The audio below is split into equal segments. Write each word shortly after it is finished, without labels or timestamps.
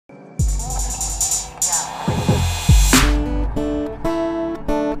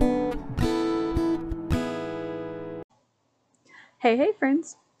Hey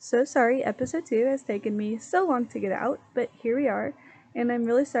friends! So sorry episode 2 has taken me so long to get out, but here we are. And I'm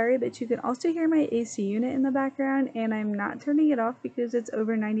really sorry, but you can also hear my AC unit in the background, and I'm not turning it off because it's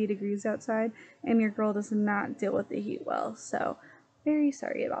over 90 degrees outside, and your girl does not deal with the heat well. So, very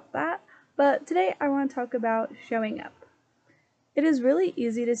sorry about that. But today I want to talk about showing up. It is really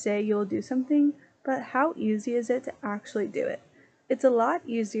easy to say you'll do something, but how easy is it to actually do it? It's a lot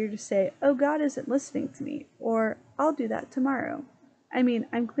easier to say, oh, God isn't listening to me, or I'll do that tomorrow. I mean,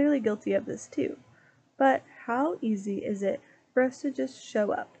 I'm clearly guilty of this too. But how easy is it for us to just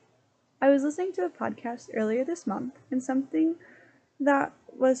show up? I was listening to a podcast earlier this month, and something that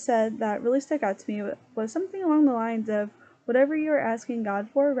was said that really stuck out to me was something along the lines of whatever you are asking God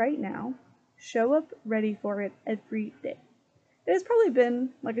for right now, show up ready for it every day. It has probably been,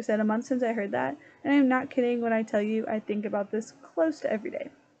 like I said, a month since I heard that, and I'm not kidding when I tell you I think about this close to every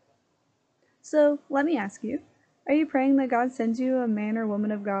day. So, let me ask you, are you praying that God sends you a man or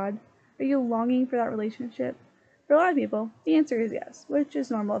woman of God? Are you longing for that relationship? For a lot of people, the answer is yes, which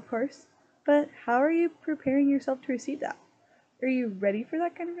is normal, of course. But how are you preparing yourself to receive that? Are you ready for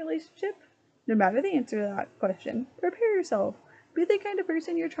that kind of relationship? No matter the answer to that question, prepare yourself. Be the kind of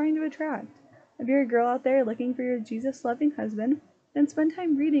person you're trying to attract. If you're a girl out there looking for your Jesus loving husband, then spend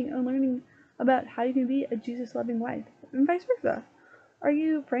time reading and learning about how you can be a Jesus loving wife, and vice versa. Are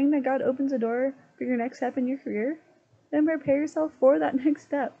you praying that God opens a door for your next step in your career? Then prepare yourself for that next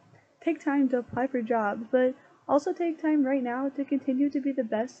step. Take time to apply for jobs, but also take time right now to continue to be the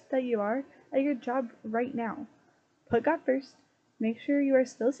best that you are at your job right now. Put God first. Make sure you are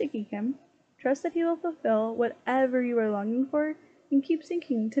still seeking Him. Trust that He will fulfill whatever you are longing for, and keep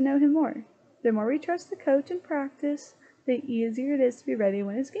seeking to know Him more. The more we trust the coach and practice, the easier it is to be ready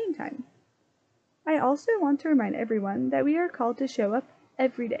when it's game time. I also want to remind everyone that we are called to show up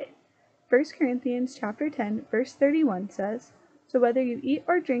every day. 1 Corinthians chapter 10, verse 31 says, "So whether you eat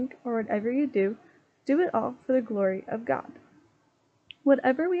or drink or whatever you do it all for the glory of God."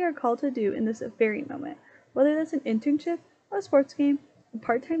 Whatever we are called to do in this very moment, whether that's an internship, a sports game, a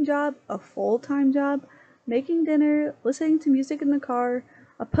part-time job, a full-time job, making dinner, listening to music in the car,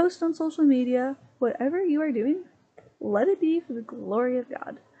 a post on social media, whatever you are doing, let it be for the glory of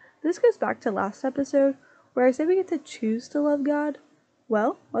God. This goes back to last episode where I said we get to choose to love God.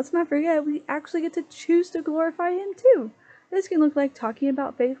 Well, let's not forget we actually get to choose to glorify Him too. This can look like talking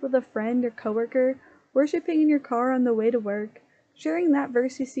about faith with a friend or coworker, worshiping in your car on the way to work, sharing that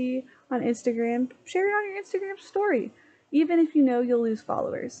verse you see on Instagram, share it on your Instagram story, even if you know you'll lose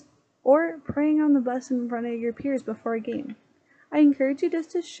followers, or praying on the bus in front of your peers before a game. I encourage you just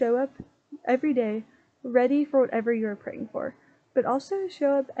to show up every day ready for whatever you are praying for, but also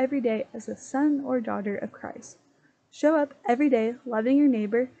show up every day as a son or daughter of Christ. Show up every day loving your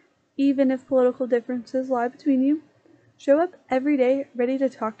neighbor, even if political differences lie between you. Show up every day ready to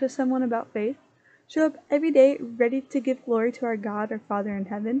talk to someone about faith. Show up every day ready to give glory to our God, our Father in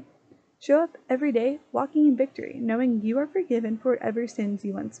heaven. Show up every day walking in victory, knowing you are forgiven for whatever sins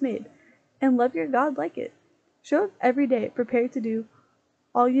you once made, and love your God like it. Show up every day prepared to do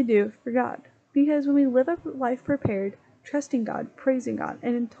all you do for God, because when we live a life prepared, trusting God, praising God,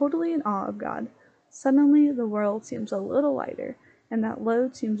 and totally in awe of God, suddenly the world seems a little lighter, and that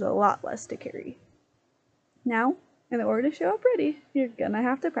load seems a lot less to carry. Now, in order to show up ready, you're gonna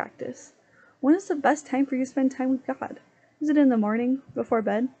have to practice. When is the best time for you to spend time with God? Is it in the morning before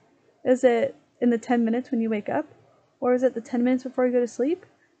bed? Is it in the 10 minutes when you wake up? Or is it the 10 minutes before you go to sleep?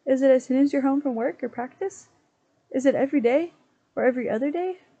 Is it as soon as you're home from work or practice? Is it every day or every other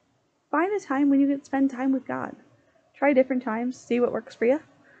day? Find a time when you can spend time with God. Try different times, see what works for you,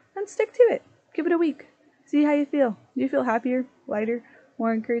 and stick to it. Give it a week. See how you feel. Do you feel happier, lighter,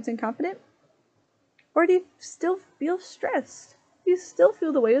 more encouraged and confident? Or do you still feel stressed? Do you still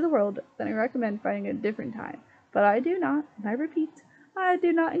feel the weight of the world? Then I recommend finding a different time. But I do not, and I repeat, I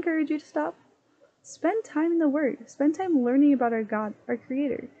do not encourage you to stop. Spend time in the Word. Spend time learning about our God, our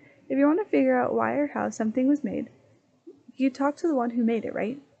Creator. If you want to figure out why or how something was made, you talk to the one who made it,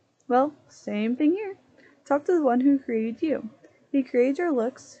 right? Well, same thing here. Talk to the one who created you. He created created your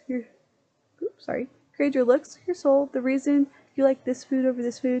looks, your soul, the reason you like this food over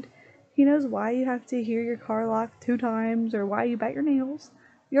this food. He knows why you have to hear your car locked 2 times or why you bite your nails.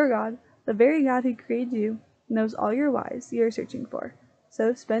 Your God, the very God who created you, knows all your whys you are searching for.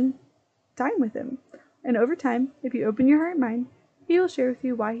 So spend time with Him. And over time, if you open your heart and mind, He will share with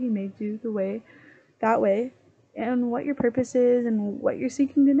you why He made you that way, and what your purpose is and what you're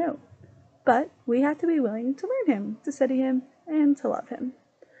seeking to know. But we have to be willing to learn Him, to study Him, and to love Him.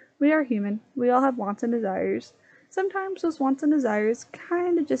 We are human. We all have wants and desires. Sometimes those wants and desires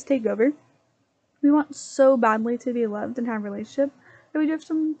kind of just take over. We want so badly to be loved and have a relationship that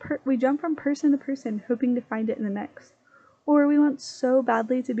we jump from person to person hoping to find it in the next. Or we want so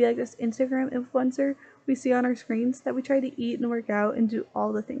badly to be like this Instagram influencer we see on our screens that we try to eat and work out and do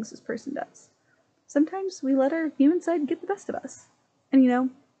all the things this person does. Sometimes we let our human side get the best of us.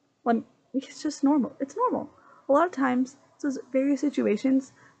 And it's just normal. It's normal. A lot of times, it's those various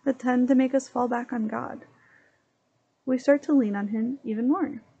situations that tend to make us fall back on God. We start to lean on Him even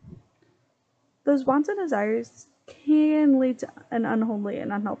more. Those wants and desires can lead to an unholy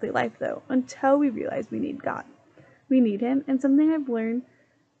and unhealthy life, though, until we realize we need God. We need Him, and something I've learned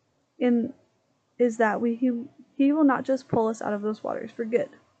is that He will not just pull us out of those waters for good.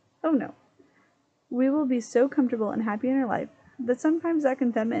 Oh no. We will be so comfortable and happy in our life that sometimes that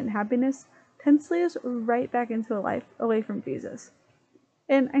contentment and happiness tends to lead us right back into a life away from Jesus.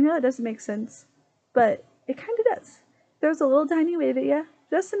 And I know that doesn't make sense, but it kind of does. There's a little tiny wave at you,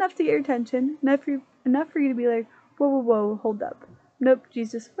 just enough to get your attention, enough for you to be like, whoa, whoa, whoa, hold up. Nope,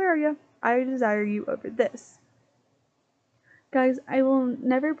 Jesus, where are you? I desire you over this. Guys, I will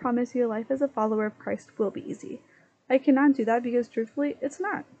never promise you a life as a follower of Christ will be easy. I cannot do that because truthfully, it's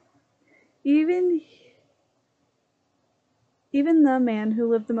not. Even the man who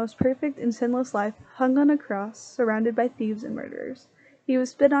lived the most perfect and sinless life hung on a cross, surrounded by thieves and murderers. He was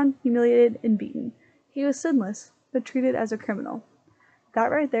spit on, humiliated, and beaten. He was sinless, but treated as a criminal.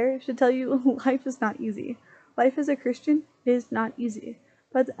 That right there should tell you life is not easy. Life as a Christian is not easy.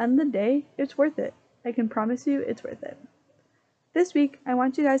 But at the end of the day, it's worth it. I can promise you it's worth it. This week, I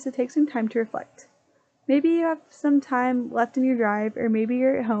want you guys to take some time to reflect. Maybe you have some time left in your drive, or maybe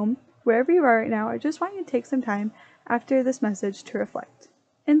you're at home. Wherever you are right now, I just want you to take some time after this message to reflect.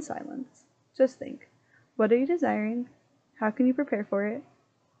 In silence. Just think. What are you desiring? How can you prepare for it?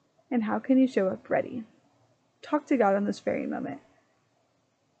 And how can you show up ready? Talk to God on this very moment.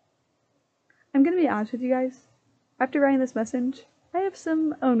 I'm going to be honest with you guys. After writing this message, I have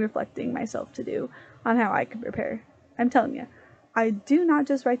some own reflecting myself to do on how I can prepare. I'm telling you, I do not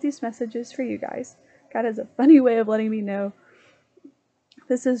just write these messages for you guys. God has a funny way of letting me know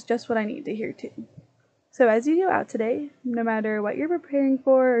this is just what I need to hear too. So as you go out today, no matter what you're preparing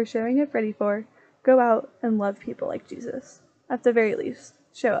for or showing up ready for, go out and love people like Jesus. At the very least,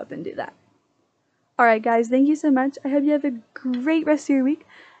 show up and do that. Alright guys, thank you so much. I hope you have a great rest of your week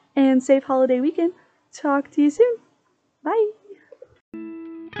and safe holiday weekend. Talk to you soon. Bye.